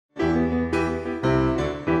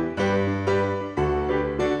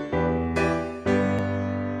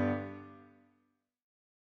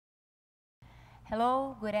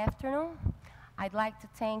Hello, good afternoon. I'd like to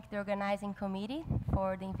thank the organizing committee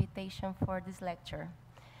for the invitation for this lecture.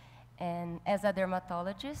 And as a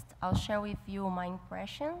dermatologist, I'll share with you my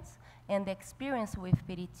impressions and the experience with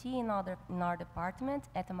PDT in our department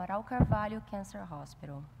at Amaral Carvalho Cancer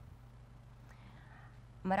Hospital.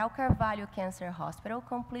 Amaral Carvalho Cancer Hospital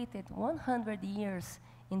completed 100 years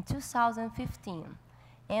in 2015,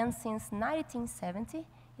 and since 1970,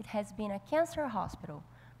 it has been a cancer hospital,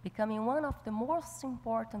 becoming one of the most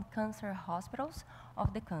important cancer hospitals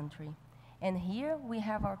of the country. And here we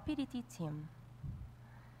have our PDT team.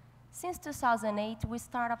 Since 2008, we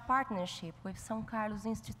started a partnership with São Carlos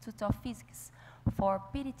Institute of Physics for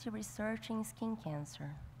PDT research in skin cancer.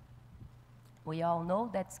 We all know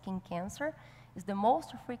that skin cancer is the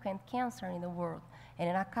most frequent cancer in the world, and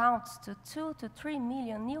it accounts to 2 to 3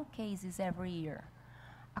 million new cases every year.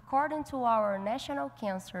 According to our National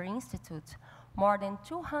Cancer Institute, more than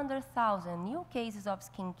 200,000 new cases of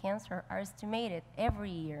skin cancer are estimated every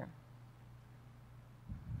year.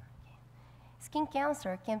 Skin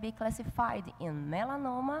cancer can be classified in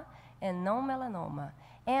melanoma and non-melanoma,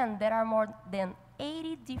 and there are more than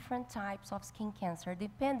 80 different types of skin cancer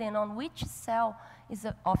depending on which cell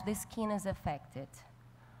of the skin is affected.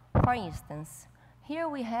 For instance, here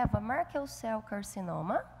we have a Merkel cell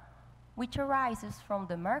carcinoma, which arises from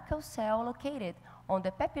the Merkel cell located on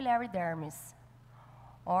the papillary dermis.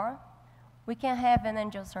 Or we can have an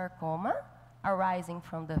angiosarcoma arising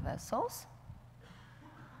from the vessels,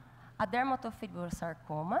 a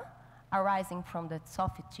dermatofibrosarcoma arising from the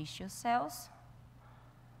soft tissue cells,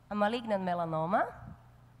 a malignant melanoma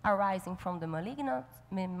arising from the malignant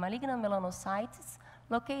melanocytes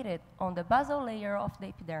located on the basal layer of the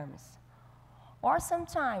epidermis. Or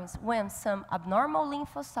sometimes when some abnormal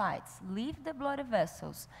lymphocytes leave the blood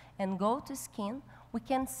vessels and go to skin, we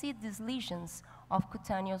can see these lesions of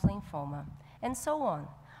cutaneous lymphoma, and so on.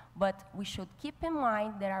 But we should keep in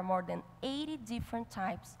mind there are more than 80 different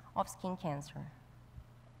types of skin cancer.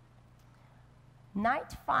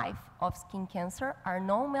 95% of skin cancer are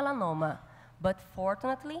non-melanoma, but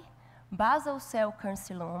fortunately, basal cell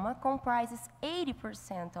carcinoma comprises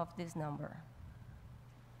 80% of this number.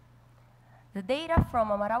 The data from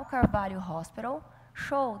Amaral Carvalho Hospital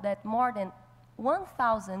show that more than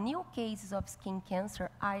 1,000 new cases of skin cancer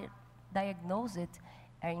are diagnosed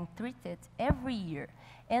and treated every year,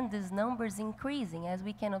 and this number is increasing, as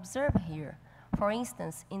we can observe here. For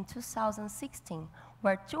instance, in 2016,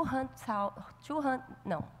 where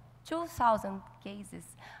 2,000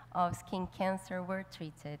 cases of skin cancer were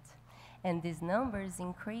treated, and this number is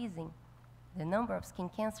increasing. The number of skin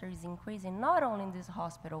cancer is increasing not only in this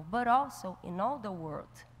hospital, but also in all the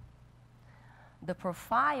world. The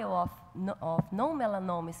profile of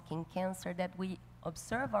non-melanoma skin cancer that we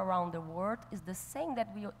observe around the world is the same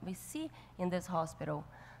that we see in this hospital.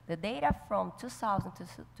 The data from 2000 to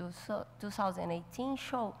 2018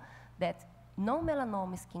 show that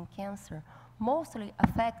non-melanoma skin cancer mostly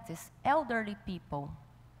affects elderly people,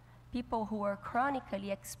 people who are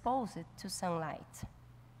chronically exposed to sunlight.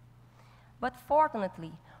 But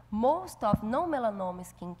fortunately, most of non-melanoma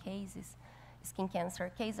skin cancer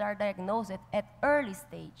cases are diagnosed at early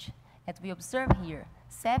stage. As we observe here,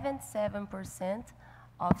 77%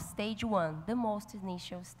 of stage 1, the most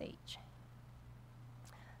initial stage.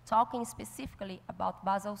 Talking specifically about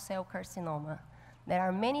basal cell carcinoma, there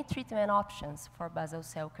are many treatment options for basal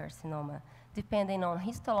cell carcinoma, depending on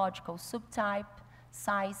histological subtype,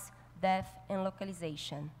 size, depth, and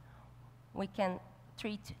localization. We can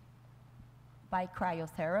treat by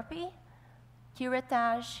cryotherapy,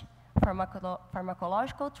 curettage,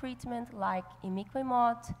 pharmacological treatment like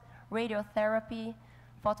imiquimod, radiotherapy,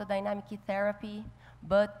 photodynamic therapy,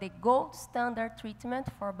 but the gold standard treatment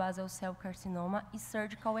for basal cell carcinoma is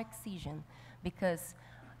surgical excision, because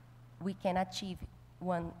we can achieve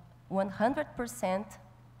 100%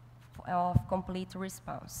 of complete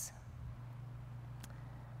response.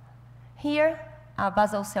 Here, a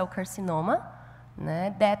basal cell carcinoma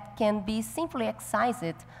that can be simply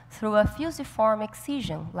excised through a fusiform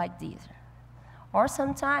excision like this, or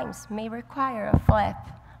sometimes may require a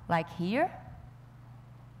flap like here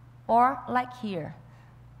or like here.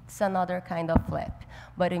 It's another kind of flap.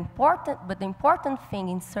 But the important thing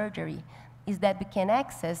in surgery is that we can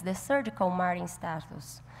access the surgical margin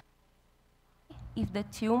status if the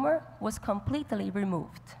tumor was completely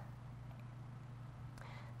removed.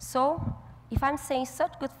 So, if I'm saying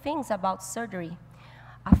such good things about surgery,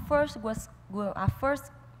 a first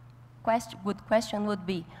good question would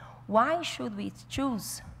be, why should we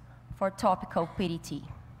choose for topical PDT?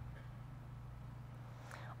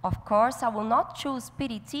 Of course, I will not choose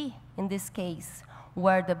PDT in this case.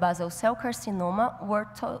 where the basal cell carcinoma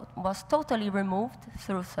was totally removed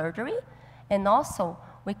through surgery, and also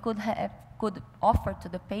we could offer to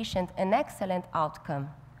the patient an excellent outcome.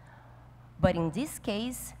 But in this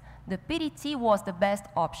case, the PDT was the best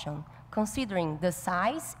option, considering the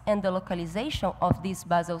size and the localization of this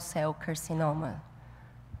basal cell carcinoma.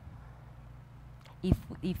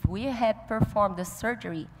 If we had performed the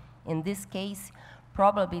surgery, in this case,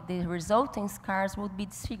 probably the resulting scars would be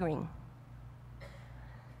disfiguring.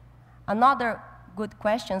 Another good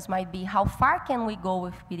questions might be, how far can we go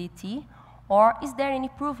with PDT? Or is there any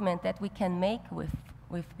improvement that we can make with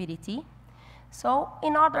PDT? So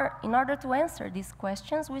in order to answer these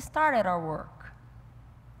questions, we started our work.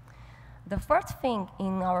 The first thing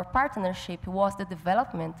in our partnership was the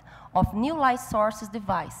development of new light sources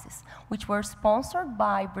devices, which were sponsored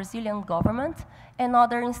by Brazilian government and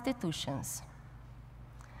other institutions.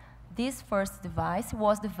 This first device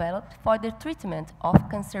was developed for the treatment of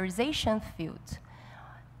cancerization field.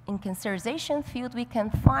 In cancerization field, we can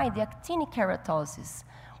find the actinic keratosis,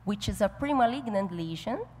 which is a premalignant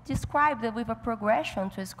lesion described with a progression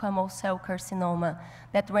to squamous cell carcinoma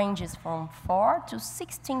that ranges from 4 to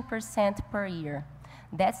 16% per year.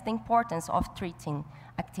 That's the importance of treating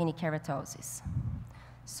actinic keratosis.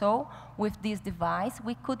 So with this device,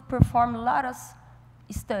 we could perform a lot of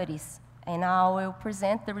studies, and I will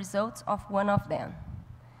present the results of one of them.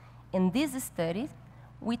 In this study,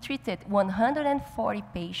 we treated 140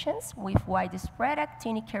 patients with widespread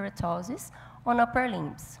actinic keratosis on upper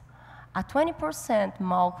limbs. A 20%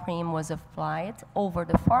 mole cream was applied over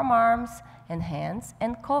the forearms and hands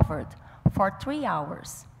and covered for 3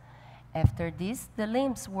 hours. After this, the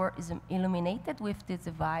limbs were illuminated with this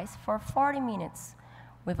device for 40 minutes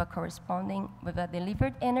with a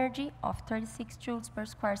delivered energy of 36 joules per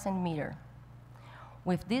square centimeter.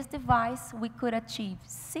 With this device, we could achieve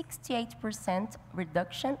 68%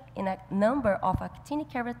 reduction in a number of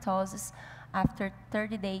actinic keratoses after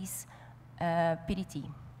 30 days PDT.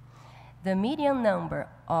 The median number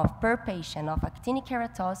per patient of actinic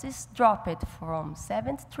keratosis dropped from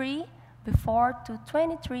 73 before to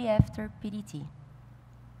 23 after PDT.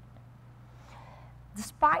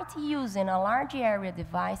 Despite using a large area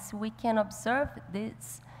device, we can observe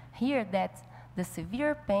here that the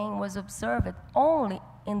severe pain was observed only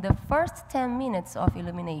in the first 10 minutes of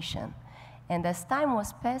illumination, and as time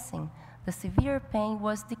was passing, the severe pain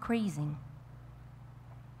was decreasing.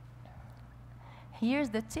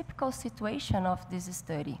 Here's the typical situation of this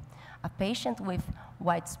study. A patient with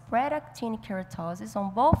widespread actinic keratosis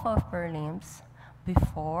on both upper limbs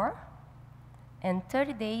before and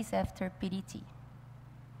 30 days after PDT.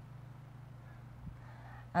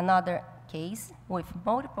 Another case with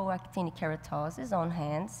multiple actinic keratosis on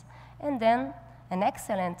hands, and then an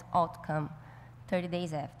excellent outcome 30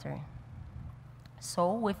 days after.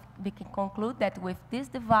 So we can conclude that with this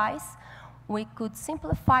device, we could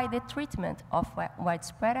simplify the treatment of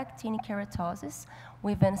widespread actinic keratosis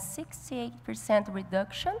with a 68%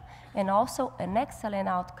 reduction and also an excellent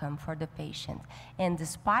outcome for the patient. And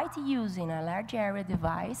despite using a large area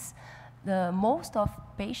device, most of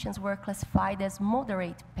patients were classified as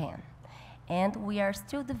moderate pain. And we are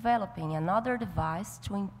still developing another device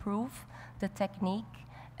to improve the technique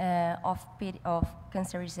of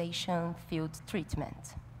cancerization field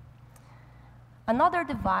treatment. Another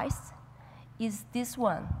device is this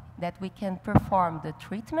one, that we can perform the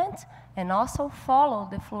treatment and also follow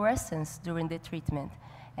the fluorescence during the treatment.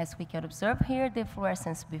 As we can observe here, the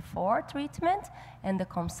fluorescence before treatment and the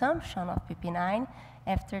consumption of PP9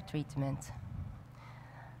 after treatment.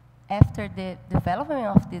 After the development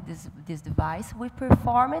of this device, we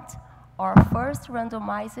performed our first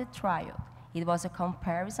randomized trial. It was a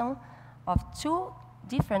comparison of 2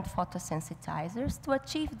 different photosensitizers to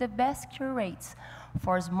achieve the best cure rates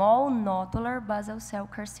for small nodular basal cell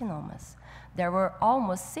carcinomas. There were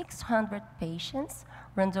almost 600 patients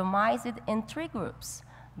randomized in 3 groups: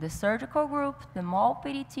 the surgical group, the MOL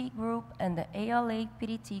PDT group, and the ALA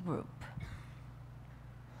PDT group.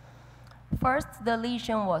 First, the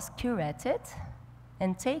lesion was curated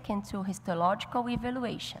and taken to histological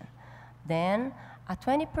evaluation. Then, a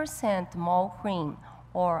 20% MOL cream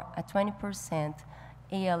or a 20%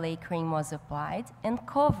 ALA cream was applied and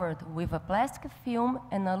covered with a plastic film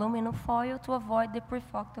and aluminum foil to avoid the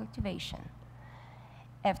prefrontal activation.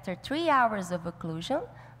 After 3 hours of occlusion,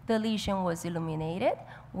 the lesion was illuminated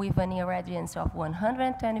with an irradiance of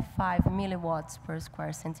 125 milliwatts per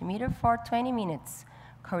square centimeter for 20 minutes,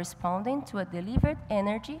 corresponding to a delivered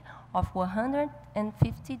energy of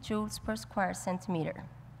 150 joules per square centimeter.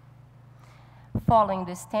 Following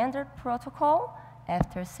the standard protocol,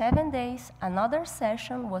 after 7 days, another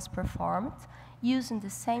session was performed using the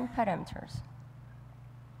same parameters.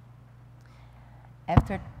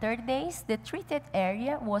 After 30 days, the treated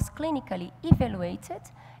area was clinically evaluated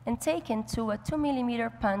and taken to a 2 millimeter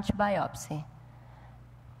punch biopsy.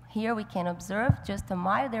 Here we can observe just a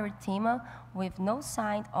mild erythema with no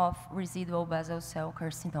sign of residual basal cell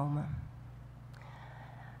carcinoma.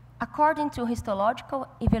 According to histological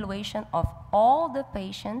evaluation of all the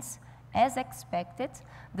patients, as expected,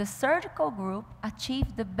 the surgical group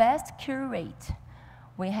achieved the best cure rate.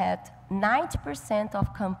 We had 90%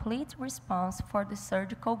 of complete response for the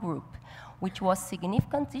surgical group, which was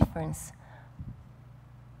significant difference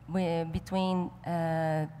between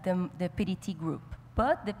the PDT group.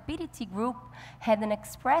 But the PDT group had an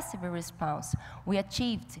expressive response. We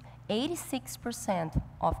achieved 86%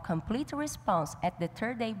 of complete response at the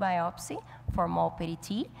 3rd day biopsy for MOL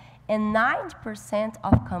PDT and 9%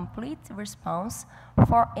 of complete response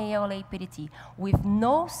for ALA PDT, with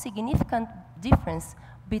no significant difference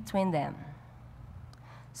between them.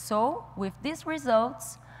 So, with these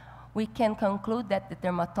results, we can conclude that the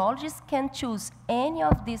dermatologist can choose any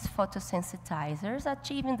of these photosensitizers,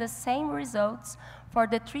 achieving the same results for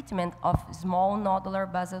the treatment of small nodular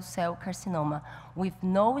basal cell carcinoma, with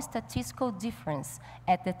no statistical difference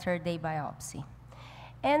at the 3rd day biopsy.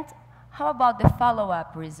 And how about the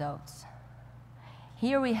follow-up results?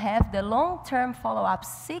 Here we have the long-term follow-up,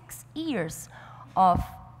 6 years of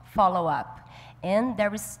follow-up, and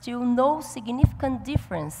there is still no significant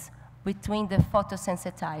difference between the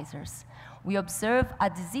photosensitizers. We observe a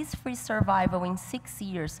disease-free survival in 6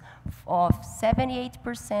 years of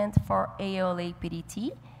 78% for ALA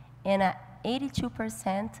PDT and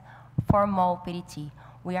 82% for MOL PDT.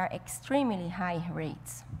 We are extremely high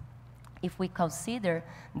rates. If we consider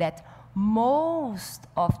that most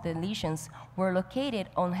of the lesions were located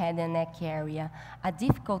on head and neck area, a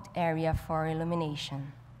difficult area for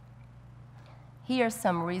illumination. Here are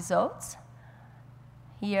some results.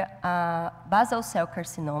 Here, basal cell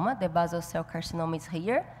carcinoma. The basal cell carcinoma is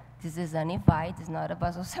here. This is an invite, it's not a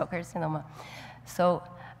basal cell carcinoma. So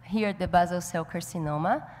here, the basal cell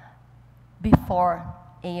carcinoma before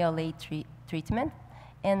ALA treatment,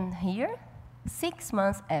 and here, 6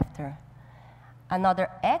 months after. Another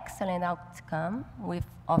excellent outcome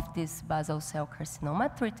of this basal cell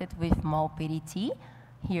carcinoma treated with MOL PDT,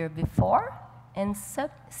 here before and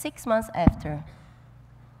 6 months after.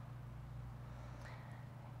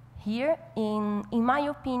 Here, in my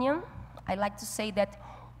opinion, I like to say that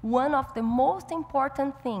one of the most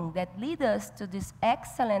important things that lead us to these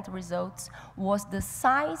excellent results was the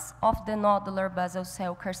size of the nodular basal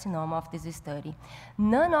cell carcinoma of this study.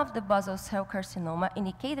 None of the basal cell carcinoma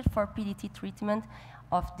indicated for PDT treatment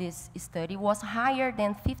of this study was higher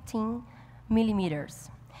than 15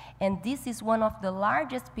 millimeters. And this is one of the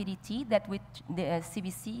largest PDT that the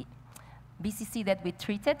BCC that we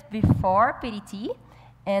treated before PDT,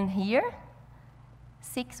 and here,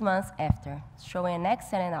 6 months after, showing an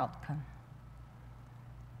excellent outcome.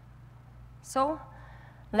 So,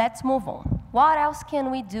 let's move on. What else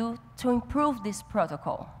can we do to improve this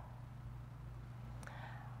protocol?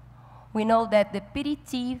 We know that the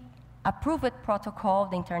PDT approved protocol,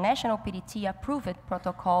 the international PDT approved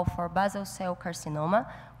protocol for basal cell carcinoma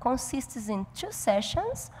consists in 2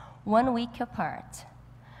 sessions, 1 week apart.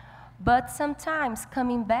 But sometimes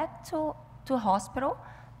coming back to hospital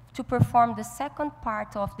to perform the second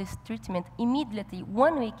part of this treatment immediately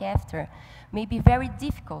 1 week after may be very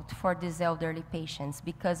difficult for these elderly patients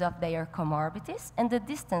because of their comorbidities and the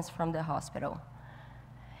distance from the hospital.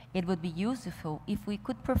 It would be useful if we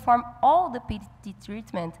could perform all the PDT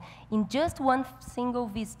treatment in just 1 single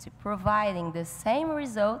visit, providing the same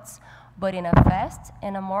results, but in a fast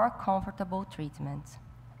and a more comfortable treatment.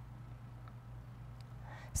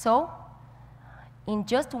 So, in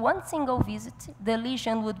just 1 single visit, the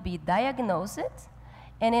lesion would be diagnosed,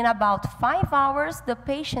 and in about 5 hours, the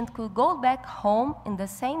patient could go back home in the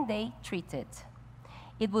same day treated.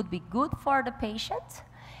 It would be good for the patient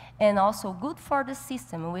and also good for the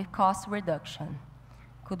system with cost reduction.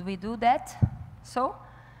 Could we do that? So,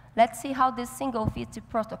 let's see how this single visit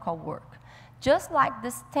protocol works. Just like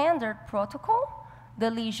the standard protocol,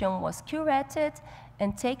 the lesion was curated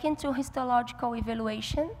and taken to histological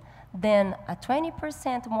evaluation. Then a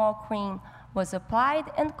 20% MOL cream was applied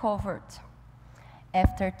and covered.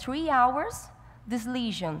 After 3 hours, this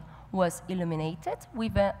lesion was illuminated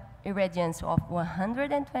with an irradiance of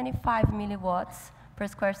 125 milliwatts per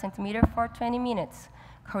square centimeter for 20 minutes,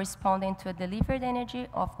 corresponding to a delivered energy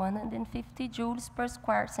of 150 joules per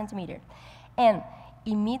square centimeter. And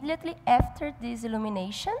immediately after this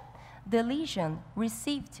illumination, the lesion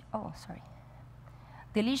received,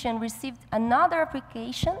 the lesion received another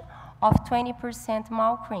application of 20%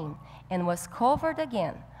 mouth cream and was covered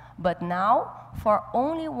again, but now for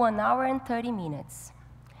only 1 hour and 30 minutes.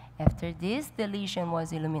 After this, the lesion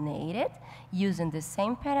was illuminated using the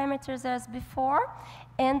same parameters as before,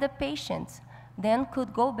 and the patient then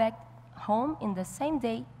could go back home in the same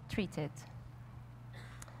day treated.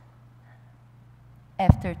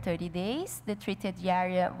 After 30 days, the treated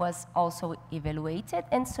area was also evaluated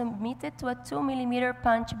and submitted to a 2-millimeter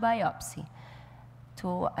punch biopsy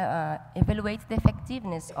to evaluate the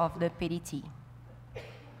effectiveness of the PDT.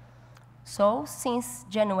 So, since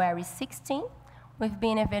January 16, we've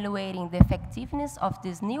been evaluating the effectiveness of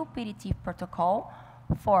this new PDT protocol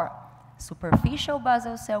for superficial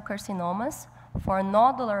basal cell carcinomas, for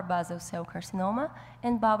nodular basal cell carcinoma,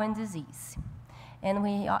 and Bowen disease. And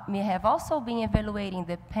we have also been evaluating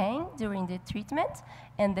the pain during the treatment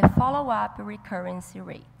and the follow-up recurrence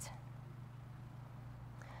rate.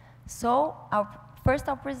 So, first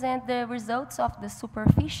I'll present the results of the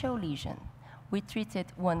superficial lesion. We treated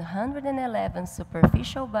 111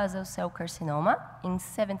 superficial basal cell carcinoma in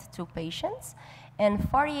 72 patients and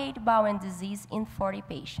 48 Bowen disease in 40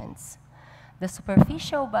 patients. The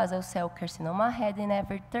superficial basal cell carcinoma had an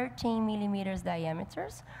average 13 millimeters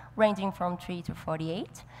diameters, ranging from 3 to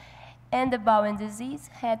 48, and the Bowen disease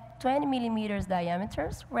had 20 millimeters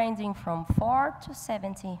diameters, ranging from 4 to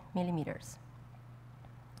 70 millimeters.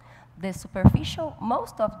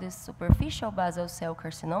 Most of the superficial basal cell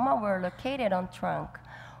carcinoma were located on trunk,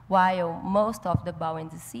 while most of the Bowen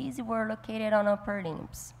disease were located on upper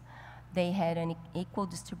limbs. They had an equal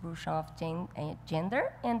distribution of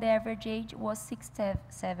gender, and the average age was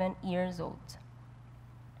 67 years old.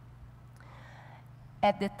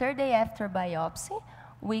 At the third day after biopsy,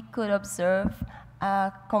 we could observe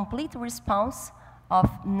a complete response of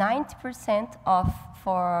 97%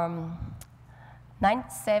 for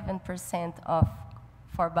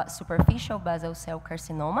superficial basal cell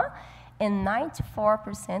carcinoma and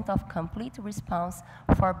 94% of complete response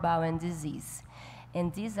for Bowen disease.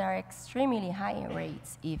 And these are extremely high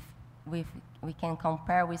rates if we can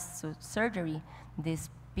compare with surgery. This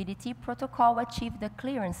PDT protocol achieved a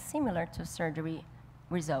clearance similar to surgery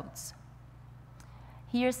results.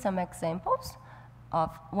 Here's some examples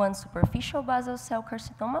of one superficial basal cell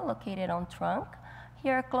carcinoma located on trunk.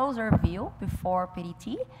 Here a closer view before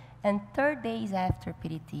PDT and 30 days after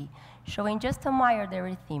PDT, showing just a mild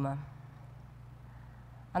erythema.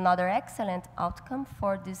 Another excellent outcome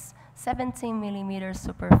for this 17 millimeter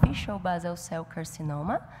superficial basal cell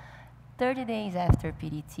carcinoma, 30 days after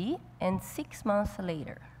PDT and 6 months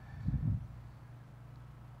later.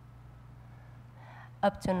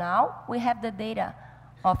 Up to now, we have the data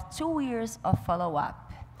of 2 years of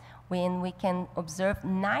follow-up, when we can observe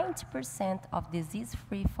 90% of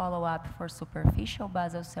disease-free follow-up for superficial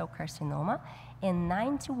basal cell carcinoma and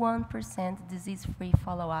 91% disease-free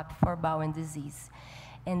follow-up for Bowen disease.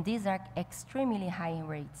 And these are extremely high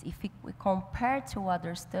rates. If we compare to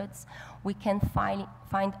other studies, we can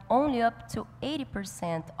find only up to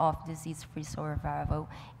 80% of disease-free survival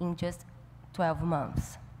in just 12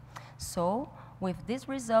 months. So, with these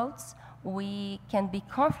results, we can be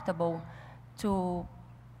comfortable to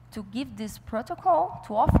give this protocol,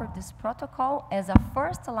 to offer this protocol as a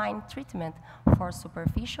first-line treatment for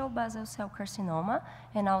superficial basal cell carcinoma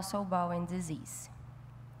and also Bowen disease.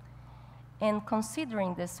 And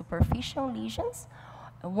considering the superficial lesions,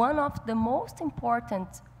 one of the most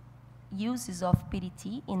important uses of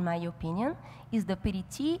PDT, in my opinion, is the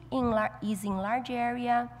PDT in large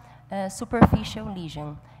area superficial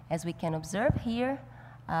lesion. As we can observe here,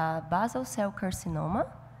 basal cell carcinoma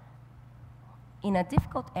in a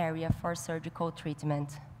difficult area for surgical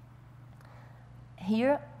treatment.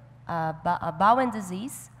 Here, a Bowen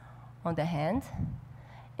disease on the hand,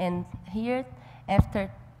 and here, after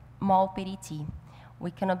MOL PDT,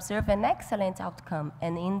 we can observe an excellent outcome,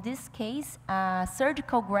 and in this case, a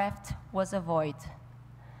surgical graft was avoided.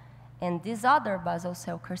 And this other basal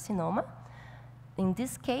cell carcinoma, in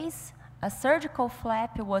this case, a surgical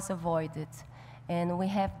flap was avoided, and we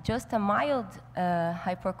have just a mild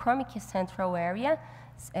hyperchromic central area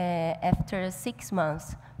after 6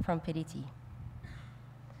 months from PDT.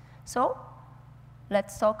 So,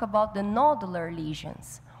 let's talk about the nodular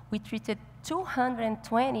lesions. We treated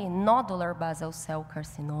 220 nodular basal cell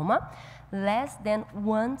carcinoma, less than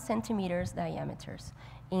 1 centimeter diameters,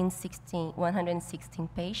 in 116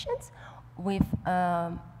 patients with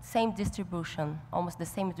same distribution, almost the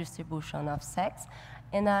same distribution of sex,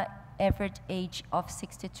 and an average age of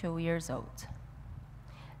 62 years old.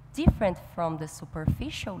 Different from the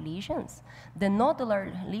superficial lesions, the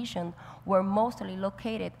nodular lesions were mostly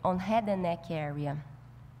located on head and neck area.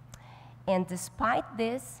 And despite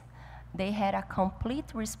this, they had a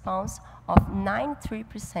complete response of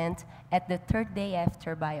 93% at the third day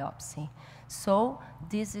after biopsy. So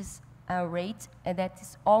this is a rate that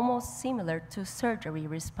is almost similar to surgery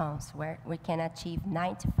response, where we can achieve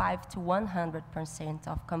 95 to 100%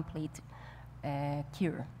 of complete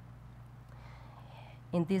cure.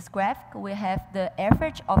 In this graphic, we have the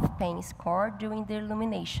average of pain score during the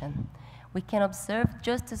illumination. We can observe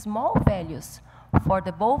just small values for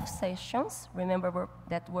the both sessions. Remember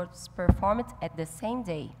that was performed at the same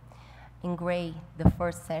day. In gray, the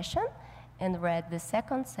first session, and red, the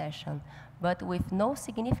second session, but with no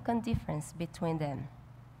significant difference between them.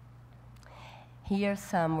 Here are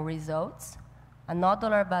some results. A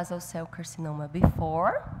nodular basal cell carcinoma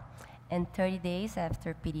before and 30 days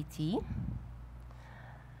after PDT.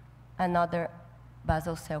 Another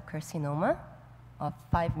basal cell carcinoma of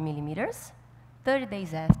 5 millimeters, 30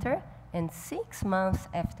 days after, and 6 months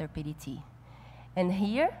after PDT. And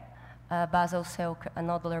here, a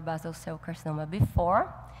nodular basal cell carcinoma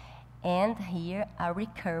before, and here a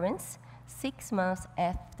recurrence 6 months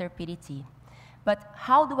after PDT. But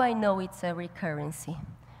how do I know it's a recurrence?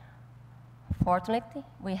 Fortunately,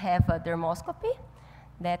 we have a dermoscopy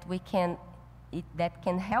that that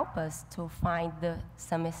can help us to find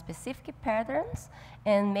some specific patterns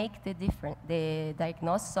and make the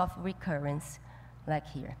diagnosis of recurrence, like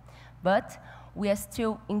here. But we are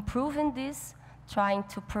still improving this, trying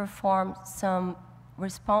to perform some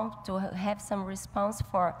response, to have some response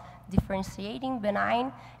for differentiating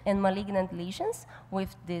benign and malignant lesions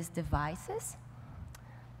with these devices.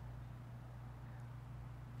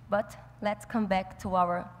 But let's come back to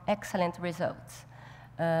our excellent results.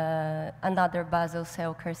 Another basal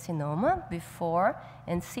cell carcinoma before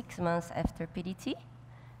and 6 months after PDT.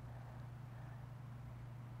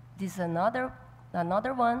 This is another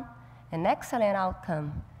one, an excellent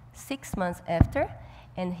outcome 6 months after,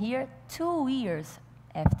 and here 2 years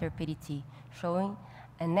after PDT, showing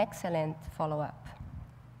an excellent follow-up.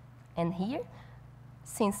 And here,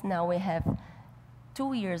 since now we have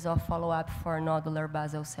 2 years of follow-up for nodular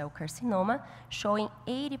basal cell carcinoma, showing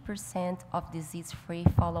 80% of disease-free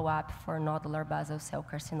follow-up for nodular basal cell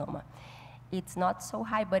carcinoma. It's not so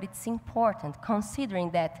high, but it's important,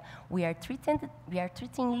 considering that we are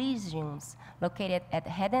treating lesions located at the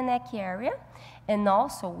head and neck area, and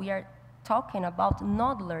also we are talking about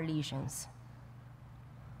nodular lesions.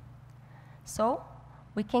 So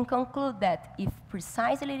we can conclude that if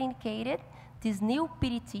precisely indicated, this new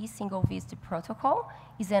PDT single-visit protocol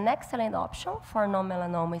is an excellent option for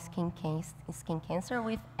non-melanoma skin cancer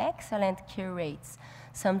with excellent cure rates,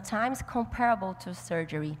 sometimes comparable to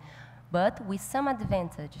surgery, but with some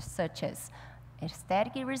advantages such as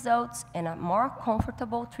aesthetic results and a more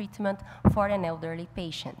comfortable treatment for an elderly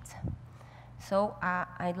patient. So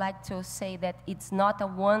I'd like to say that it's not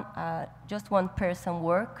just one person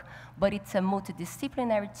work, but it's a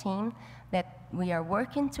multidisciplinary team that we are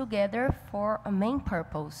working together for a main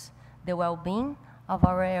purpose, the well-being of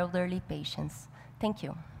our elderly patients. Thank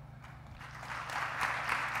you.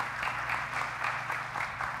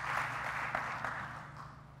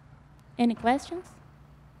 Any questions?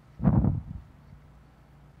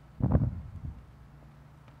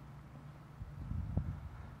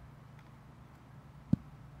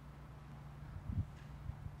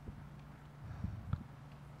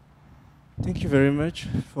 Thank you very much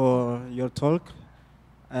for your talk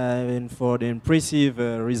and for the impressive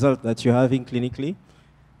result that you're having clinically.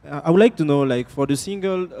 I would like to know, like, for the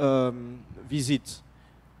single visit,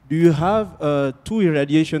 do you have 2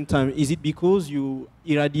 irradiation time? Is it because you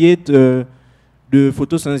irradiate the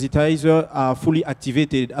photosensitizer are fully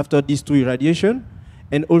activated after these 2 irradiation?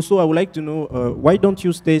 And also, I would like to know, why don't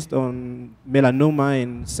you test on melanoma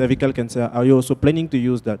and cervical cancer? Are you also planning to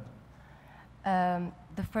use that?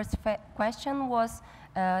 The first question was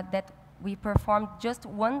that we performed just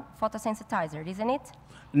one photosensitizer, isn't it?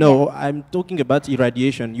 No, yeah. I'm talking about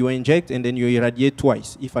irradiation. You inject and then you irradiate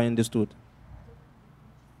twice, if I understood.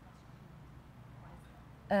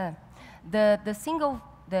 The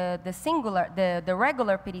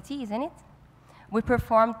regular PDT, isn't it? We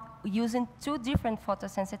performed using 2 different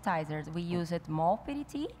photosensitizers. We used MOL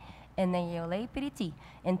PDT and ALA PDT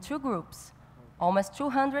in 2 groups, almost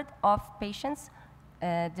 200 of patients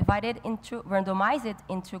randomized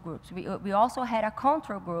in 2 groups. We also had a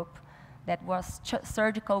control group that was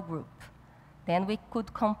surgical group. Then we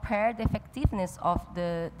could compare the effectiveness of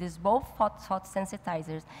these both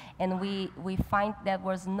photosensitizers, and we find there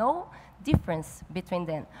was no difference between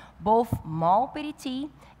them. Both MOL PDT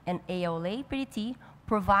and ALA PDT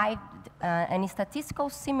provide a statistical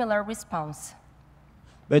similar response.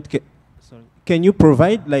 But Sorry. Can you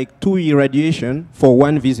provide like 2 irradiation for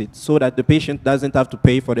one visit so that the patient doesn't have to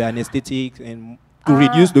pay for the anesthetic and to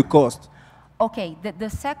reduce the cost? Okay, the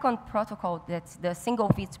second protocol, that's the single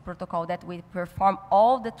visit protocol that we perform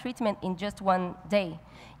all the treatment in just one day.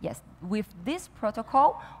 Yes, with this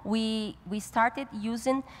protocol, we started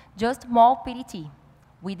using just small PDT.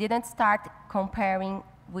 We didn't start comparing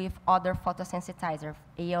with other photosensitizer,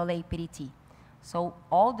 ALA PDT. So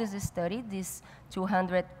all this study, this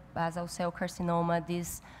 200 basal cell carcinoma,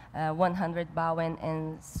 this 100 bowel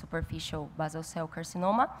and superficial basal cell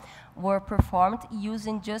carcinoma, were performed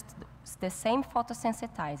using just the same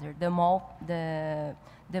photosensitizer, the MOL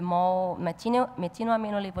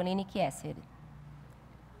methinoaminolevolinic acid.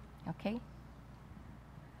 Okay.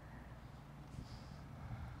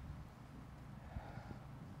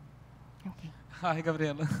 Okay. Hi,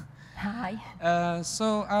 Gabriela. Hi.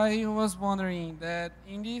 So I was wondering that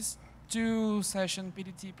in this 2-session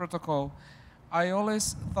PDT protocol, I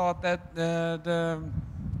always thought that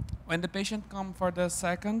when the patient come for the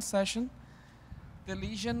second session, the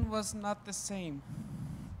lesion was not the same.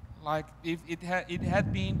 Like if it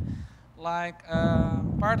had been like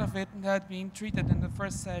part of it had been treated in the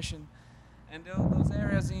first session, and those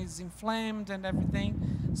areas is inflamed and everything.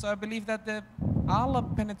 So I believe that the ALA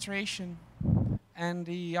penetration and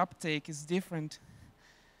the uptake is different.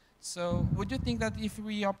 So would you think that if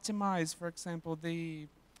we optimize, for example, the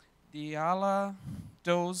ALA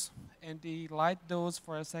dose and the light dose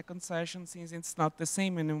for a second session, since it's not the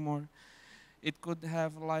same anymore, it could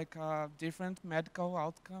have like a different medical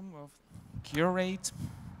outcome of cure rate?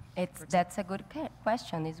 That's a good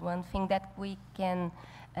question. It's one thing that we can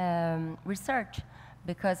research,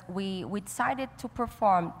 because we decided to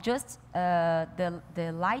perform just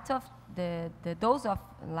the light of the dose of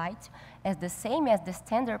light as the same as the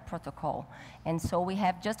standard protocol, and so we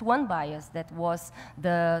have just one bias that was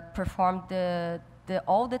perform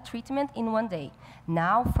all the treatment in one day.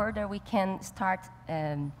 Now further we can start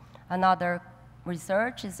another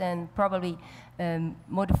researches and probably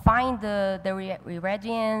modifying the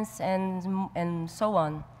irradiance and so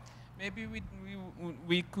on. Maybe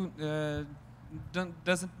we could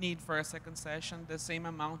doesn't need for a second session the same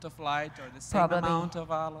amount of light or the same Probably. amount of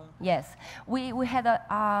ALA. Yes, we had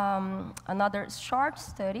another short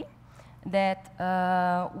study that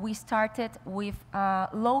we started with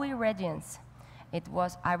low irradiance. It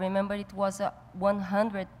was, I remember it was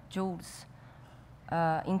 100 joules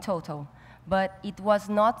in total, but it was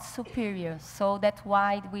not superior. So that's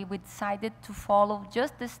why we decided to follow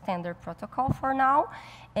just the standard protocol for now.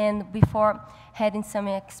 And before having some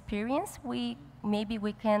experience, maybe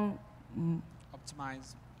we can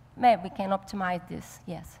Optimize. maybe we can optimize this.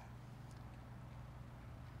 Yes.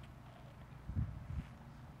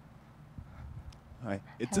 Hi.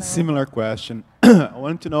 It's Hello. a similar question. I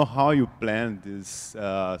want to know how you planned this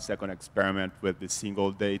second experiment with the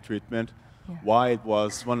single-day treatment. Yeah. Why it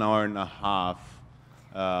was 1.5 hours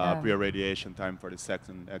pre-radiation time for the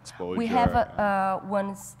second exposure? We have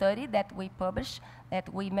one study that we published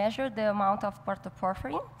that we measured the amount of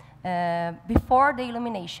protoporphyrin before the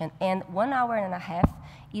illumination, and 1.5 hours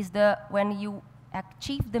is when you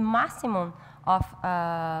achieve the maximum of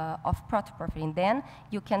protoporphyrin. Then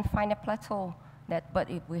you can find a plateau. But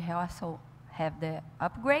we also have the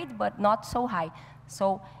upgrade, but not so high.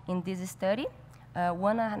 So in this study,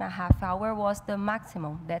 1.5 hours was the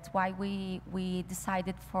maximum. That's why we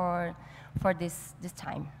decided for this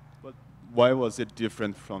time. But why was it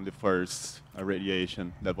different from the first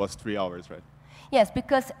radiation? That was 3 hours, right? Yes,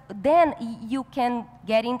 because then you can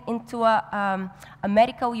get into a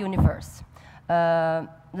medical universe.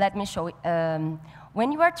 Let me show you.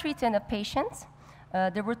 When you are treating a patient,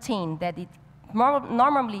 the routine that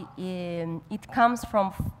normally it comes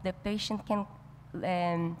from the patient can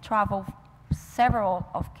travel several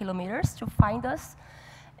of kilometers to find us,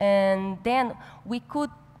 and then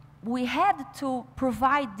we had to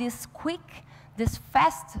provide this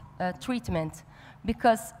fast treatment,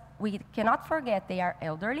 because we cannot forget they are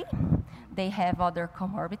elderly, they have other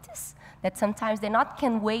comorbidities that sometimes they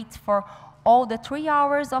can wait for all the 3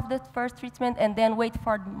 hours of the first treatment and then wait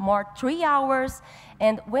for more 3 hours,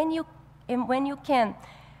 and when you can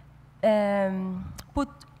put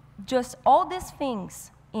just all these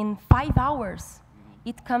things in 5 hours,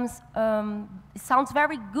 it sounds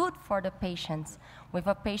very good for the patients, with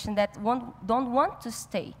a patient that don't want to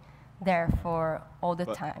stay there for all the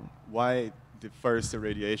time. Why the first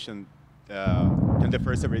irradiation? Can the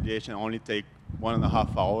first irradiation only take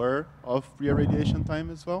 1.5 hours of pre-irradiation time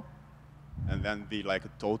as well, and then be like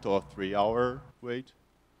a total of 3 hour wait?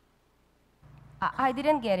 I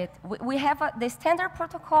didn't get it. We have the standard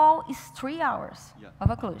protocol is 3 hours of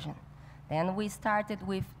occlusion. Then we started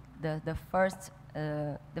with the first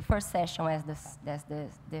session as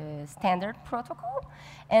the standard protocol,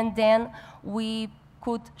 and then we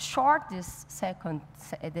could short this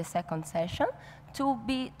the second session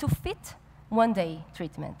to fit 1 day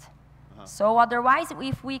treatment. So otherwise,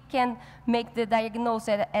 if we can make the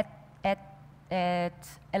diagnosis at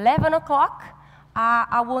 11 o'clock,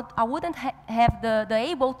 I wouldn't have the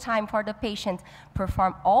able time for the patient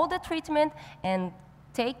perform all the treatment and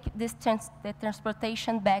take this the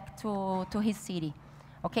transportation back to his city.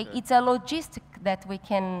 Okay, it's a logistic that we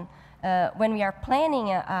can, when we are planning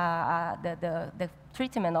the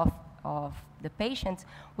treatment of the patients,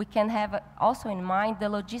 we can have also in mind the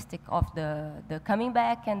logistic of the coming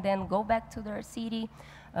back and then go back to their city,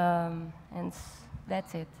 and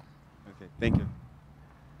that's it. Okay, thank you.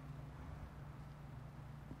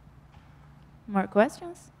 More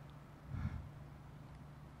questions?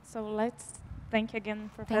 So let's thank you again,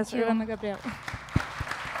 Professor you. Ana Gabriela.